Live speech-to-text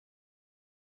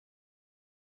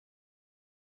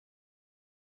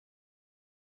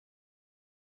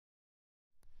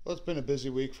Well, it's been a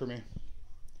busy week for me.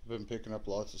 I've been picking up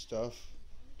lots of stuff,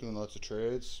 doing lots of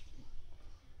trades.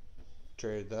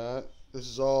 Traded that. This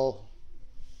is all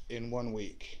in 1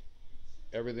 week.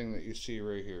 Everything that you see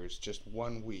right here is just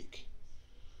 1 week.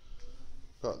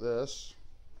 Got this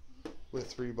with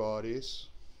 3 bodies.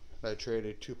 I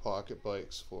traded 2 pocket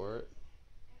bikes for it.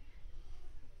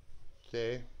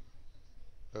 Today,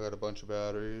 I got a bunch of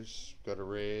batteries, got a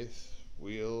Wraith,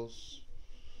 wheels,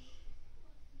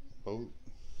 boat,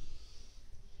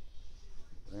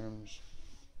 rims.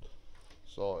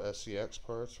 It's all SEX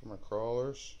parts for my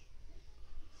crawlers.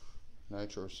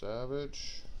 Nitro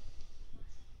Savage.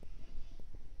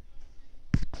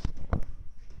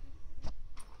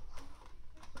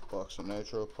 Box of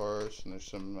Nitro parts, and there's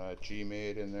some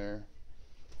G-Made in there.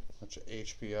 Bunch of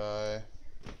HPI.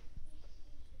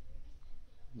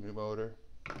 New motor.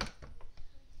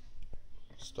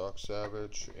 Stock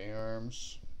Savage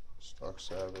A-arms. Stock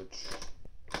Savage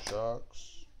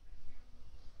shocks.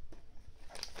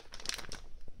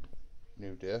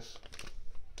 New diff.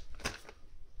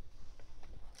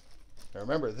 Now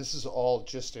remember, this is all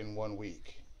just in 1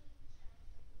 week.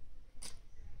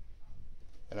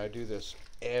 And I do this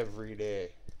every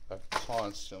day. I'm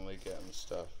constantly getting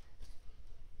stuff.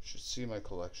 You should see my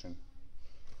collection.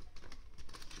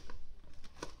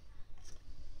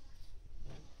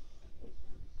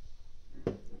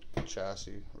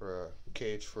 Chassis or a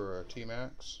cage for a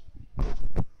T-Max.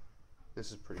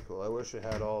 This is pretty cool. I wish it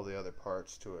had all the other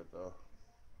parts to it though.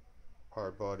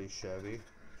 Hard body Chevy.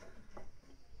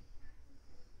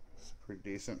 It's pretty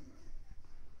decent.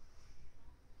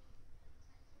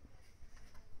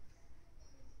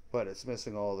 But it's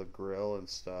missing all the grill and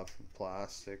stuff and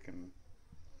plastic,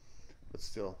 but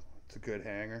still, it's a good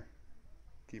hanger.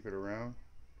 Keep it around.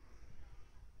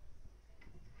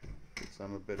 Because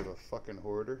I'm a bit of a fucking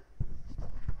hoarder.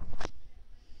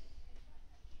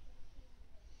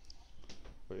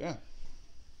 But yeah,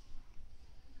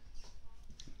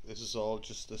 this is all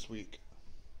just this week.